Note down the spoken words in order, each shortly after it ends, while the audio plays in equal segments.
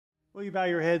Will you bow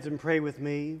your heads and pray with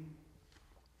me?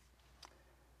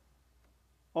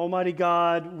 Almighty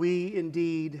God, we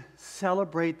indeed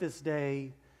celebrate this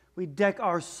day. We deck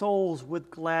our souls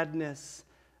with gladness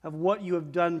of what you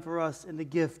have done for us in the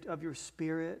gift of your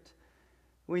Spirit.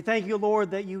 We thank you,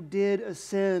 Lord, that you did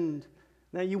ascend,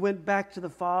 that you went back to the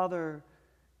Father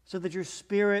so that your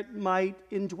Spirit might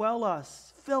indwell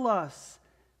us, fill us,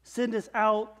 send us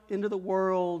out into the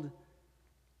world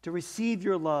to receive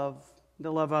your love, to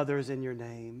love others in your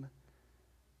name.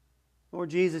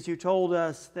 Lord Jesus, you told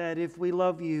us that if we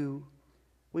love you,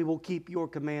 we will keep your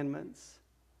commandments.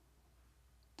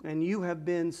 And you have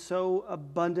been so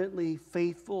abundantly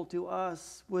faithful to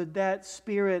us. Would that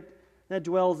Spirit that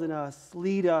dwells in us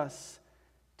lead us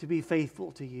to be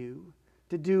faithful to you,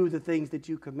 to do the things that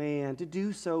you command, to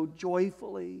do so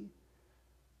joyfully.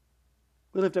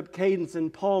 We lift up Cadence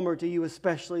and Palmer to you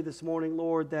especially this morning,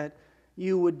 Lord, that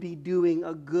you would be doing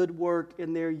a good work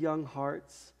in their young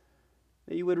hearts,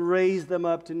 that you would raise them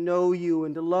up to know you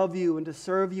and to love you and to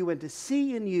serve you and to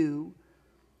see in you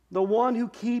the one who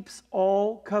keeps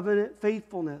all covenant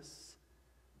faithfulness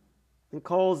and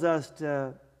calls us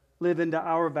to live into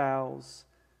our vows,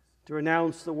 to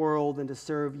renounce the world and to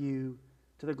serve you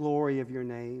to the glory of your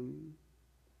name.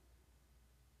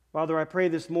 Father, I pray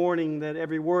this morning that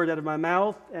every word out of my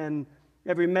mouth and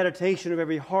every meditation of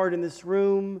every heart in this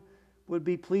room would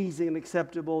be pleasing and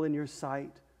acceptable in your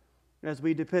sight as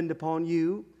we depend upon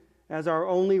you as our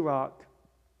only rock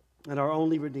and our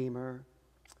only Redeemer.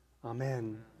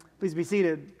 Amen. Please be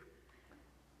seated.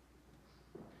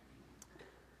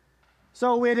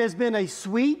 So it has been a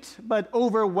sweet but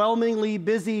overwhelmingly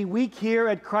busy week here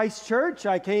at Christchurch.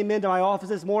 I came into my office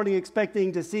this morning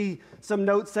expecting to see some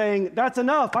notes saying, "That's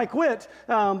enough, I quit."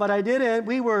 But I didn't.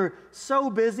 We were so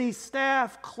busy,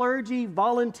 staff, clergy,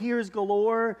 volunteers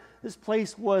galore. This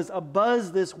place was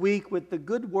abuzz this week with the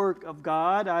good work of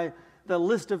God. The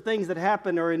list of things that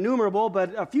happened are innumerable,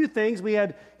 but a few things. We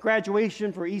had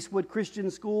graduation for Eastwood Christian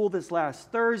School this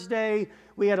last Thursday.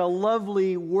 We had a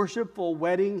lovely worshipful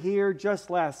wedding here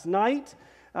just last night.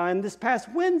 And this past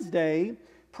Wednesday,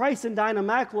 Price and Dinah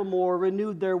McLemore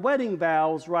renewed their wedding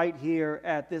vows right here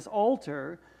at this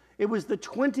altar. It was the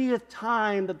 20th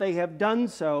time that they have done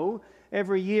so.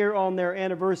 Every year on their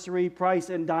anniversary,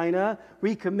 Price and Dinah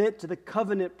recommit to the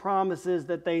covenant promises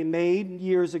that they made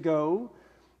years ago.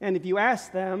 And if you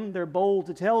ask them, they're bold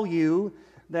to tell you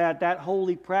that that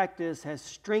holy practice has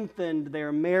strengthened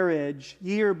their marriage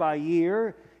year by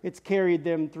year. It's carried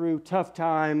them through tough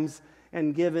times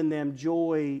and given them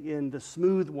joy in the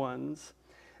smooth ones.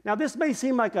 Now, this may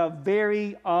seem like a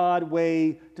very odd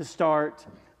way to start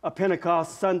a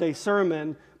Pentecost Sunday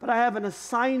sermon, but I have an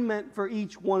assignment for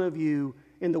each one of you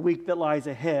in the week that lies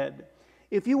ahead.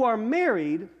 If you are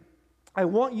married, I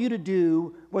want you to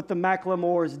do what the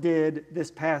McLemores did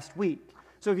this past week.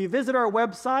 So if you visit our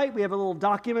website, we have a little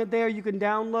document there you can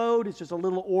download. It's just a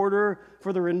little order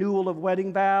for the renewal of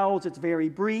wedding vows. It's very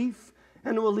brief,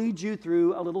 and it will lead you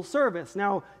through a little service.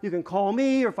 Now, you can call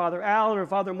me or Father Allen or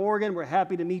Father Morgan. We're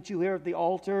happy to meet you here at the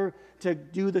altar to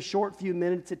do the short few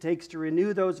minutes it takes to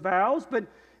renew those vows. But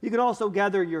you can also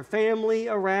gather your family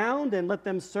around and let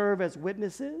them serve as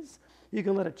witnesses. You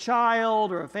can let a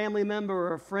child or a family member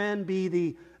or a friend be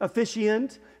the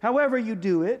officiant. However you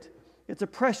do it, it's a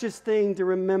precious thing to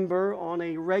remember on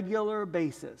a regular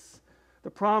basis. The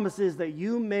promises that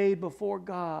you made before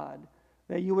God,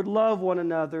 that you would love one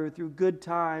another through good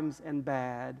times and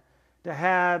bad, to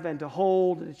have and to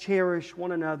hold and to cherish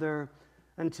one another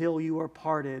until you are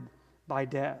parted by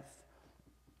death.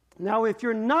 Now, if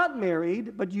you're not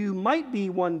married, but you might be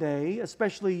one day,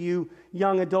 especially you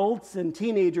young adults and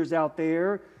teenagers out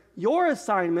there, your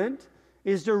assignment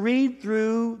is to read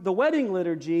through the wedding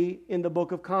liturgy in the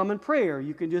Book of Common Prayer.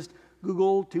 You can just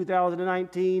Google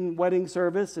 2019 wedding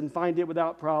service and find it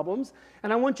without problems.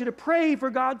 And I want you to pray for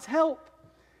God's help,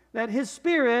 that His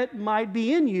Spirit might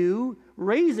be in you,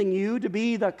 raising you to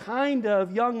be the kind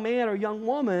of young man or young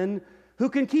woman who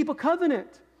can keep a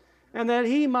covenant, and that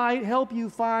He might help you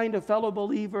find a fellow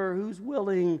believer who's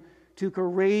willing to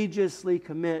courageously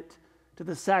commit to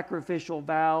the sacrificial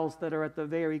vows that are at the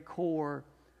very core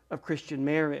of Christian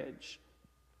marriage.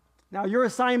 Now, your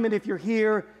assignment, if you're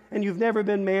here and you've never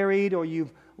been married or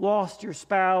you've lost your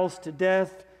spouse to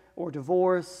death or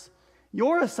divorce,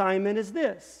 your assignment is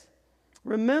this: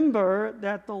 remember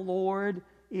that the Lord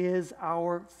is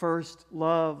our first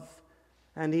love,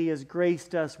 and He has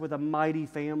graced us with a mighty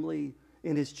family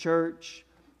in His church.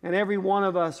 And every one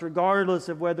of us, regardless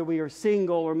of whether we are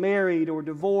single or married or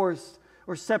divorced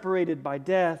or separated by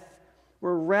death,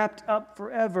 we're wrapped up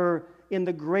forever in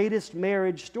the greatest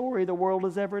marriage story the world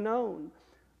has ever known.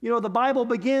 You know, the Bible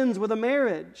begins with a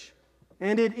marriage,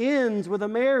 and it ends with a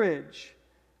marriage.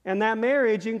 And that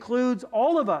marriage includes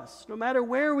all of us, no matter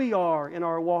where we are in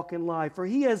our walk in life. For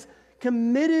He has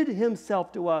committed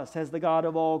Himself to us as the God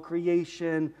of all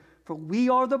creation. For we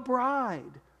are the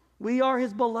bride. We are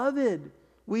His beloved.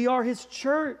 We are His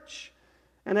church.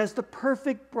 And as the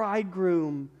perfect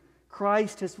bridegroom,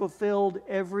 Christ has fulfilled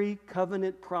every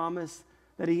covenant promise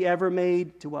that He ever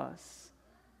made to us.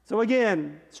 So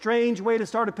again, strange way to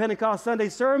start a Pentecost Sunday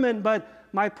sermon, but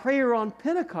my prayer on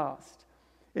Pentecost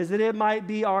is that it might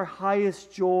be our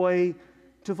highest joy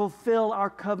to fulfill our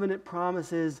covenant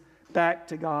promises back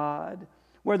to God.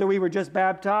 Whether we were just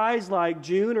baptized like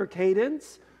June or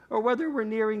Cadence, or whether we're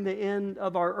nearing the end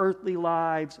of our earthly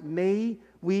lives, may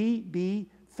we be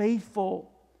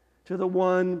faithful to the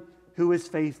one who is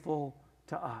faithful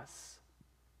to us.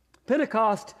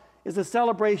 Pentecost is a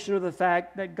celebration of the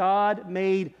fact that God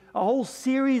made a whole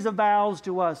series of vows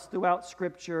to us throughout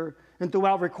Scripture and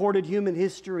throughout recorded human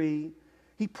history.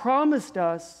 He promised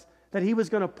us that He was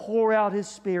going to pour out His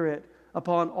Spirit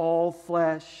upon all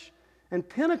flesh. And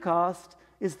Pentecost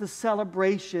is the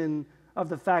celebration of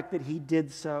the fact that He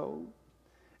did so.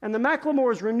 And the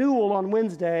Macklemore's renewal on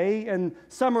Wednesday and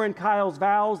Summer and Kyle's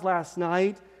vows last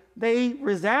night, they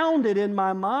resounded in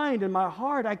my mind and my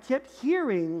heart. I kept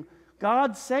hearing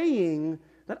God saying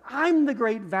that I'm the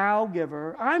great vow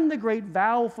giver. I'm the great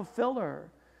vow fulfiller.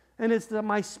 And it's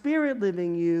my Spirit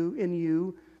living in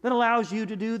you that allows you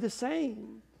to do the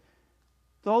same.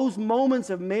 Those moments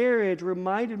of marriage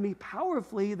reminded me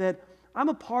powerfully that I'm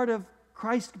a part of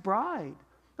Christ's bride.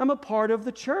 I'm a part of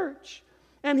the church.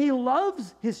 And He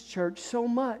loves His church so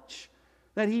much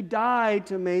that He died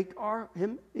to make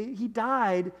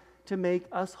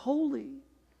us holy.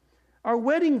 Our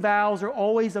wedding vows are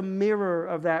always a mirror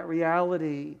of that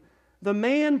reality. The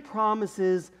man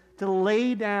promises to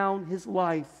lay down his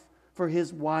life for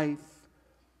his wife.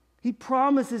 He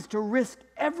promises to risk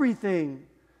everything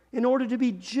in order to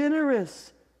be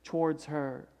generous towards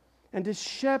her and to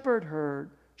shepherd her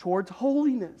towards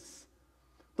holiness.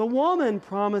 The woman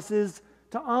promises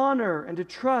to honor and to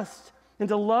trust and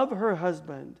to love her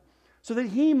husband so that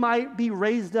he might be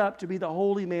raised up to be the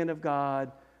holy man of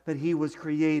God that he was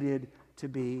created to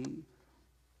be.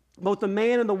 Both the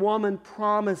man and the woman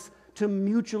promise to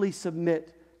mutually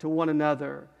submit to one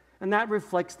another, and that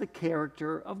reflects the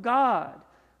character of God.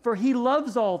 For He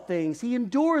loves all things. He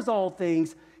endures all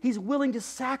things. He's willing to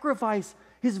sacrifice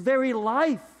His very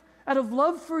life out of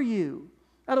love for you,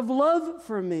 out of love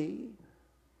for me.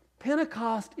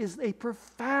 Pentecost is a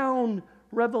profound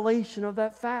revelation of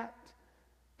that fact.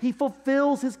 He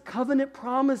fulfills His covenant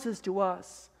promises to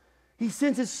us. He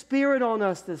sends His Spirit on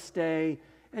us this day,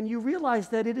 and you realize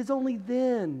that it is only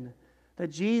then that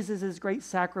Jesus' great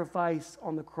sacrifice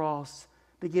on the cross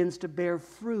begins to bear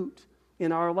fruit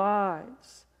in our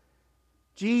lives.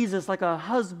 Jesus, like a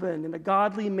husband in a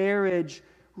godly marriage,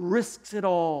 risks it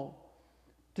all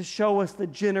to show us the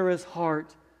generous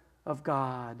heart of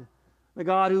God, the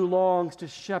God who longs to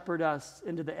shepherd us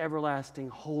into the everlasting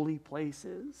holy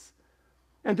places.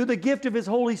 And through the gift of His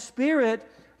Holy Spirit,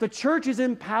 the church is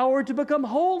empowered to become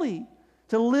holy,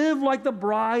 to live like the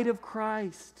bride of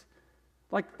Christ.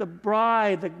 Like the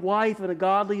bride, the wife in a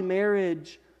godly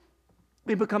marriage,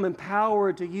 we become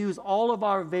empowered to use all of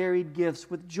our varied gifts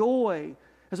with joy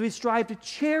as we strive to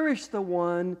cherish the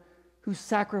one who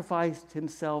sacrificed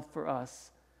Himself for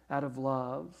us out of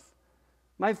love.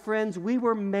 My friends, we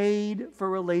were made for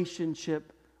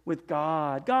relationship with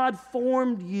God. God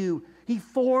formed you. He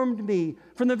formed me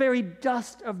from the very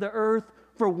dust of the earth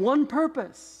for one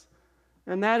purpose,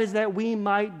 and that is that we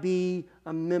might be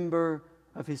a member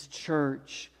of His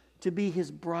church, to be His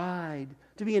bride,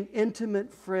 to be an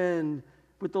intimate friend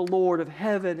with the Lord of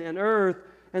heaven and earth.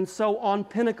 And so on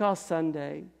Pentecost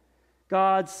Sunday,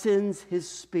 God sends His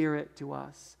Spirit to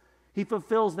us. He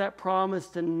fulfills that promise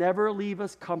to never leave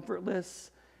us comfortless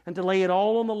and to lay it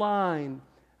all on the line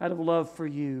out of love for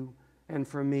you and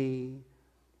for me.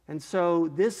 And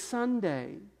so this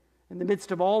Sunday, in the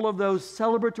midst of all of those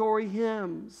celebratory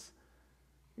hymns,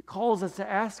 it calls us to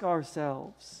ask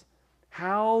ourselves,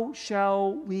 how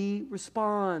shall we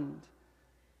respond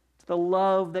to the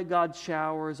love that God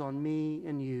showers on me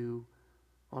and you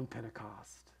on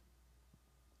Pentecost?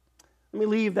 Let me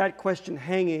leave that question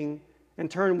hanging and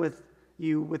turn with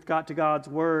God to God's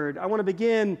Word. I want to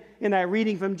begin in that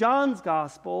reading from John's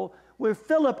Gospel, where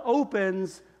Philip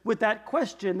opens with that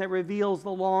question that reveals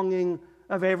the longing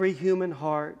of every human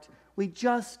heart. We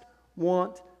just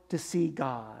want to see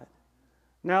God.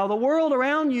 Now, the world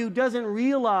around you doesn't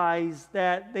realize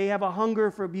that they have a hunger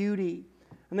for beauty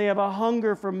and they have a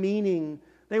hunger for meaning.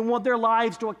 They want their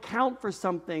lives to account for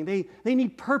something. They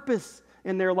need purpose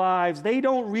in their lives. They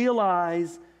don't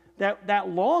realize that that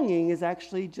longing is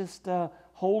actually just a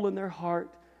hole in their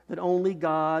heart that only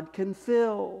God can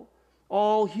fill.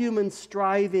 All human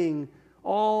striving,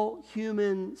 all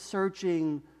human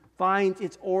searching finds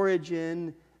its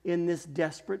origin in this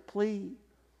desperate plea.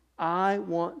 I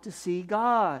want to see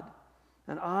God,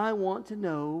 and I want to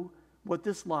know what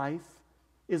this life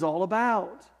is all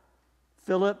about.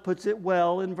 Philip puts it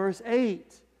well in verse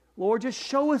 8. Lord, just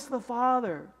show us the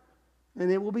Father,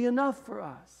 and it will be enough for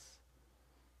us.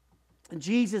 And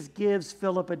Jesus gives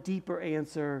Philip a deeper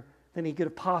answer than he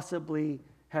could possibly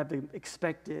have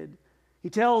expected. He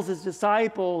tells his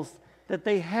disciples that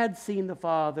they had seen the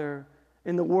Father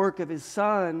in the work of his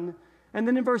Son. And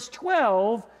then in verse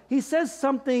 12, he says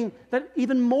something that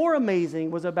even more amazing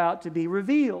was about to be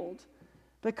revealed.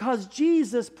 Because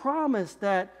Jesus promised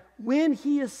that when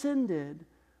he ascended,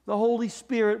 the Holy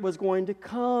Spirit was going to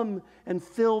come and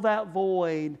fill that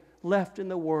void left in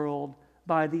the world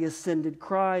by the ascended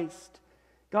Christ.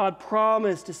 God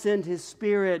promised to send his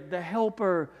Spirit, the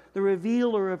helper, the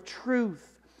revealer of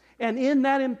truth. And in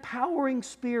that empowering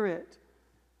Spirit,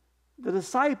 the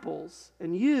disciples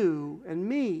and you and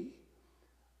me,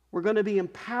 we're going to be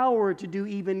empowered to do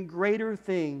even greater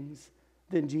things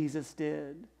than Jesus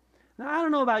did. Now, I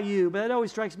don't know about you, but it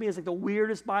always strikes me as like the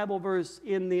weirdest Bible verse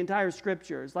in the entire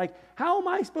Scriptures. Like, how am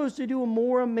I supposed to do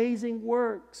more amazing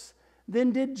works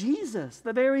than did Jesus,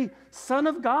 the very Son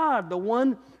of God, the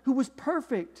one who was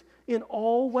perfect in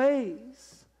all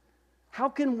ways? How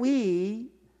can we,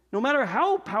 no matter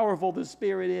how powerful the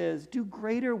Spirit is, do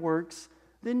greater works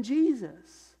than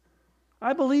Jesus?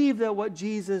 I believe that what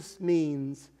Jesus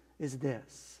means is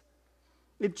this.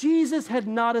 If Jesus had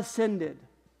not ascended,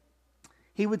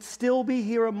 he would still be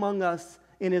here among us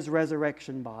in his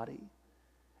resurrection body.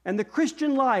 And the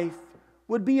Christian life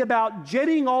would be about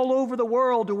jetting all over the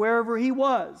world to wherever he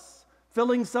was,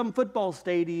 filling some football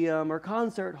stadium or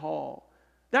concert hall.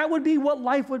 That would be what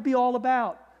life would be all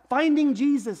about, finding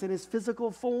Jesus in his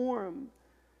physical form.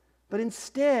 But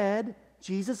instead,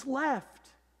 Jesus left,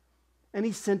 and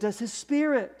he sent us his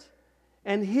Spirit.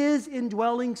 And his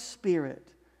indwelling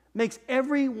Spirit makes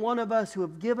every one of us who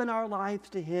have given our lives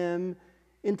to him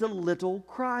into little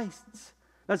Christs.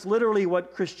 That's literally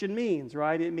what Christian means,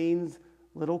 right? It means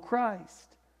little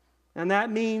Christ. And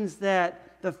that means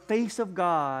that the face of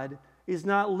God is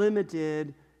not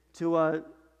limited to a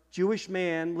Jewish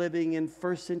man living in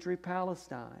first century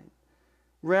Palestine.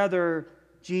 Rather,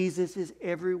 Jesus is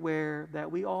everywhere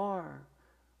that we are.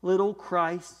 Little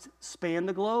Christs span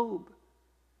the globe.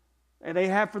 And they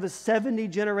have for the 70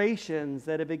 generations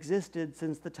that have existed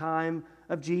since the time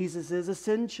of Jesus'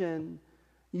 ascension.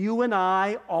 You and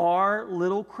I are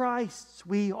little Christs.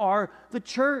 We are the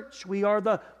church. We are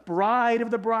the bride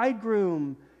of the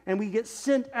bridegroom. And we get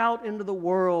sent out into the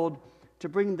world to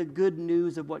bring the good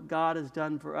news of what God has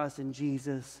done for us in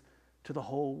Jesus to the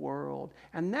whole world.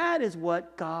 And that is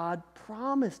what God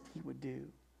promised he would do.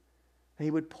 He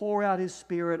would pour out his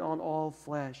Spirit on all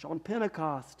flesh. On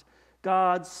Pentecost,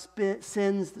 God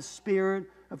sends the Spirit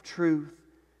of truth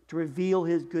to reveal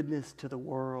his goodness to the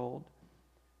world.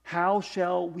 How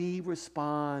shall we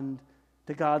respond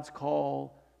to God's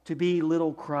call to be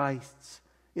little Christs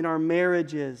in our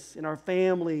marriages, in our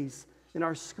families, in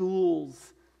our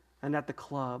schools, and at the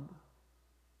club?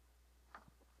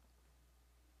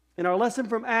 In our lesson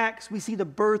from Acts, we see the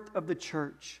birth of the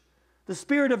church. The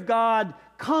Spirit of God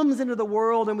comes into the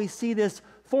world, and we see this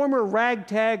former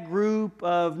ragtag group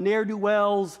of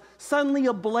ne'er-do-wells suddenly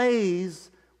ablaze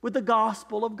with the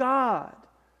gospel of God.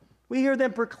 We hear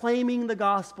them proclaiming the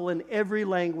gospel in every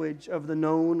language of the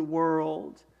known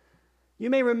world. You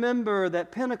may remember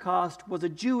that Pentecost was a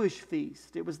Jewish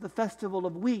feast. It was the festival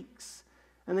of weeks,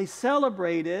 and they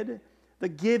celebrated the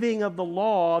giving of the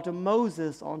law to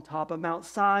Moses on top of Mount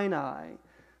Sinai.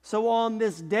 So on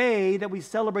this day that we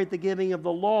celebrate the giving of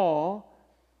the law,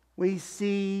 we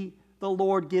see the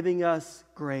Lord giving us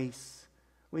grace.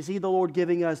 We see the Lord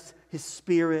giving us his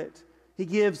Spirit. He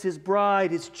gives his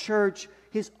bride, his church,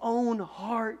 his own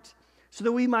heart so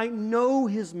that we might know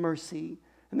his mercy,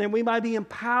 and then we might be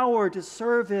empowered to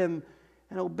serve him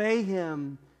and obey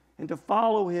him and to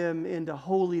follow him into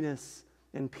holiness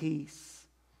and peace.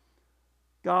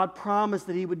 God promised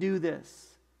that he would do this.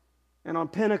 And on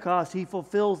Pentecost, he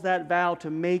fulfills that vow to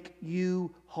make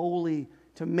you holy,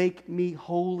 to make me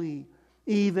holy,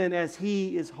 even as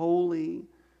he is holy.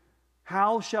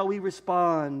 How shall we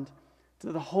respond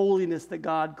to the holiness that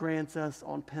God grants us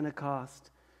on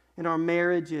Pentecost, in our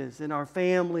marriages, in our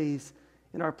families,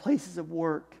 in our places of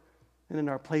work, and in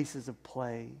our places of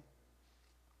play?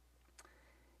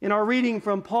 In our reading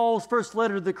from Paul's first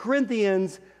letter to the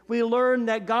Corinthians, we learn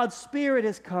that God's Spirit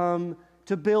has come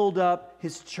to build up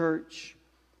His church.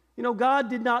 You know, God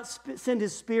did not send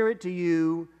His Spirit to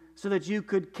you so that you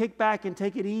could kick back and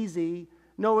take it easy,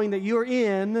 knowing that you're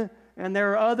in and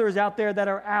there are others out there that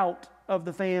are out of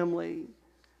the family.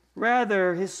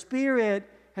 Rather, His Spirit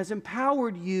has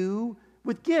empowered you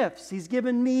with gifts. He's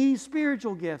given me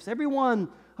spiritual gifts, everyone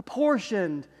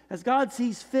apportioned as God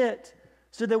sees fit,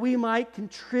 so that we might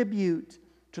contribute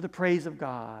to the praise of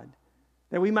God,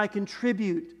 that we might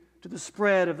contribute to the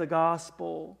spread of the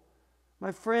gospel.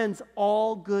 My friends,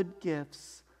 all good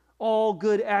gifts, all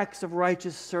good acts of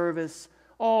righteous service,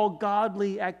 all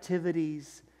godly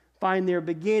activities find their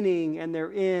beginning and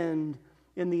their end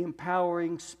in the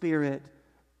empowering Spirit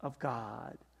of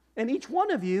God. And each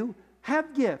one of you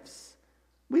have gifts.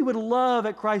 We would love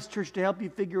at Christchurch to help you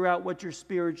figure out what your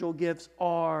spiritual gifts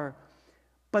are.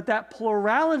 But that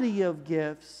plurality of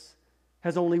gifts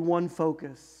has only one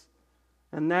focus,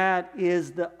 and that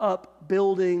is the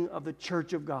upbuilding of the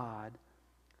church of God,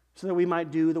 so that we might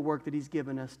do the work that He's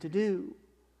given us to do.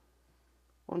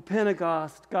 On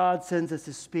Pentecost, God sends us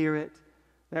His Spirit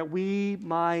that we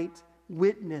might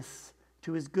witness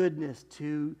to His goodness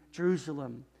to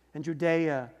Jerusalem and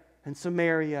Judea and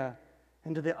Samaria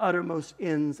and to the uttermost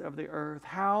ends of the earth.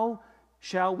 How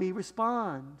shall we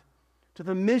respond to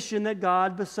the mission that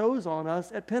God bestows on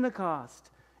us at Pentecost,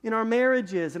 in our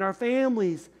marriages, in our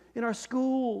families, in our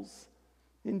schools,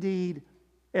 indeed,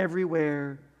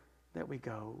 everywhere that we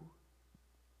go?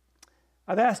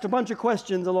 I've asked a bunch of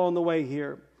questions along the way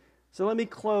here, so let me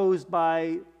close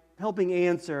by helping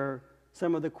answer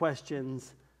some of the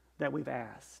questions that we've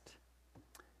asked.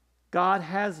 God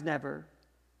has never,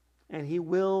 and He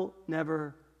will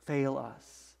never fail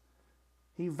us.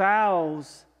 He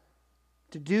vows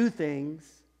to do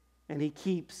things, and He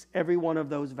keeps every one of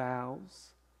those vows.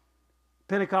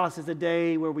 Pentecost is a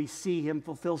day where we see Him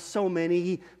fulfill so many.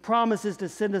 He promises to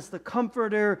send us the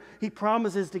Comforter. He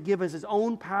promises to give us His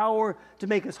own power to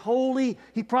make us holy.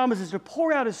 He promises to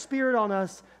pour out His Spirit on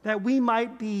us that we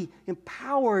might be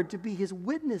empowered to be His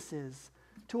witnesses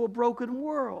to a broken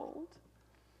world.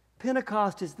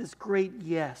 Pentecost is this great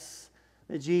yes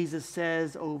that Jesus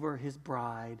says over His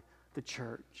bride, the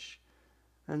church.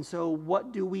 And so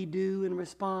what do we do in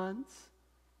response?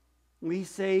 We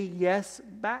say yes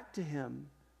back to Him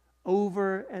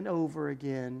over and over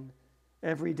again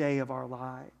every day of our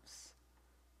lives.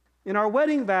 In our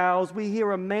wedding vows, we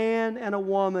hear a man and a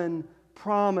woman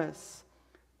promise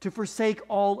to forsake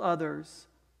all others,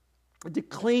 to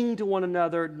cling to one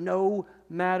another no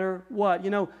matter what.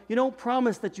 You know, you don't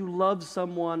promise that you love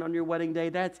someone on your wedding day.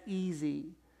 That's easy.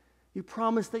 You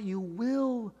promise that you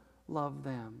will love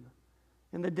them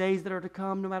in the days that are to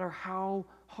come, no matter how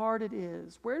hard it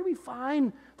is. Where do we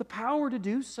find the power to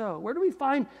do so? Where do we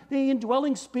find the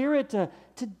indwelling Spirit to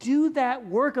do that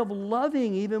work of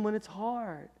loving even when it's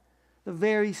hard? The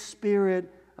very Spirit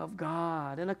of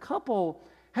God. And a couple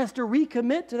has to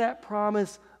recommit to that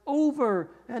promise over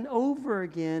and over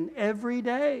again every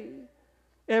day.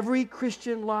 Every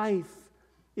Christian life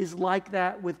is like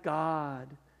that with God.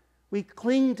 We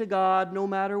cling to God no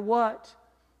matter what.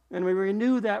 And we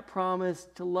renew that promise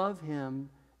to love Him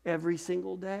every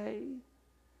single day.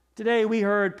 Today we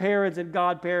heard parents and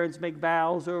godparents make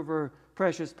vows over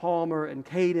Precious Palmer and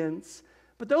Cadence.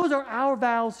 But those are our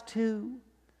vows too.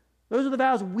 Those are the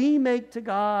vows we make to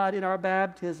God in our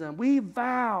baptism. We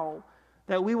vow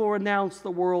that we will renounce the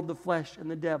world, the flesh,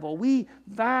 and the devil. We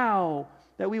vow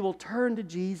that we will turn to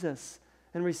Jesus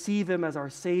and receive Him as our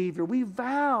Savior. We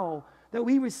vow that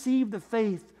we receive the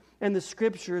faith and the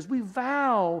Scriptures. We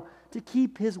vow to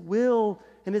keep His will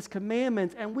and His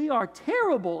commandments, and we are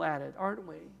terrible at it, aren't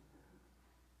we?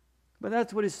 But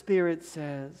that's what His Spirit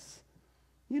says.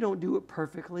 You don't do it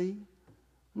perfectly.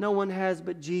 No one has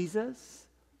but Jesus.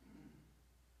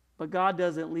 But God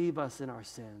doesn't leave us in our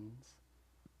sins.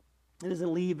 He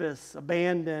doesn't leave us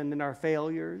abandoned in our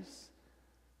failures.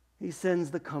 He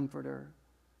sends the Comforter.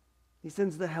 He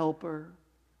sends the Helper.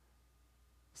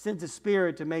 He sends His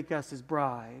Spirit to make us His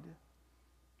bride.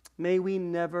 May we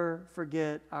never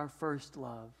forget our first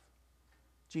love,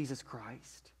 Jesus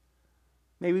Christ.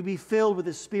 May we be filled with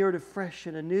the Spirit afresh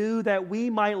and anew, that we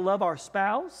might love our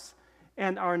spouse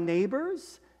and our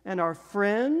neighbors and our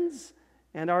friends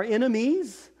and our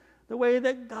enemies the way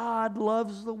that God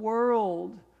loves the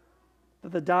world,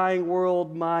 that the dying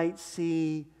world might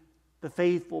see the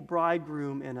faithful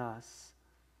bridegroom in us,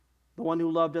 the one who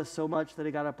loved us so much that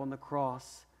He got up on the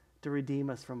cross to redeem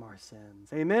us from our sins.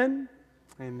 Amen?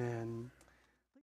 Amen.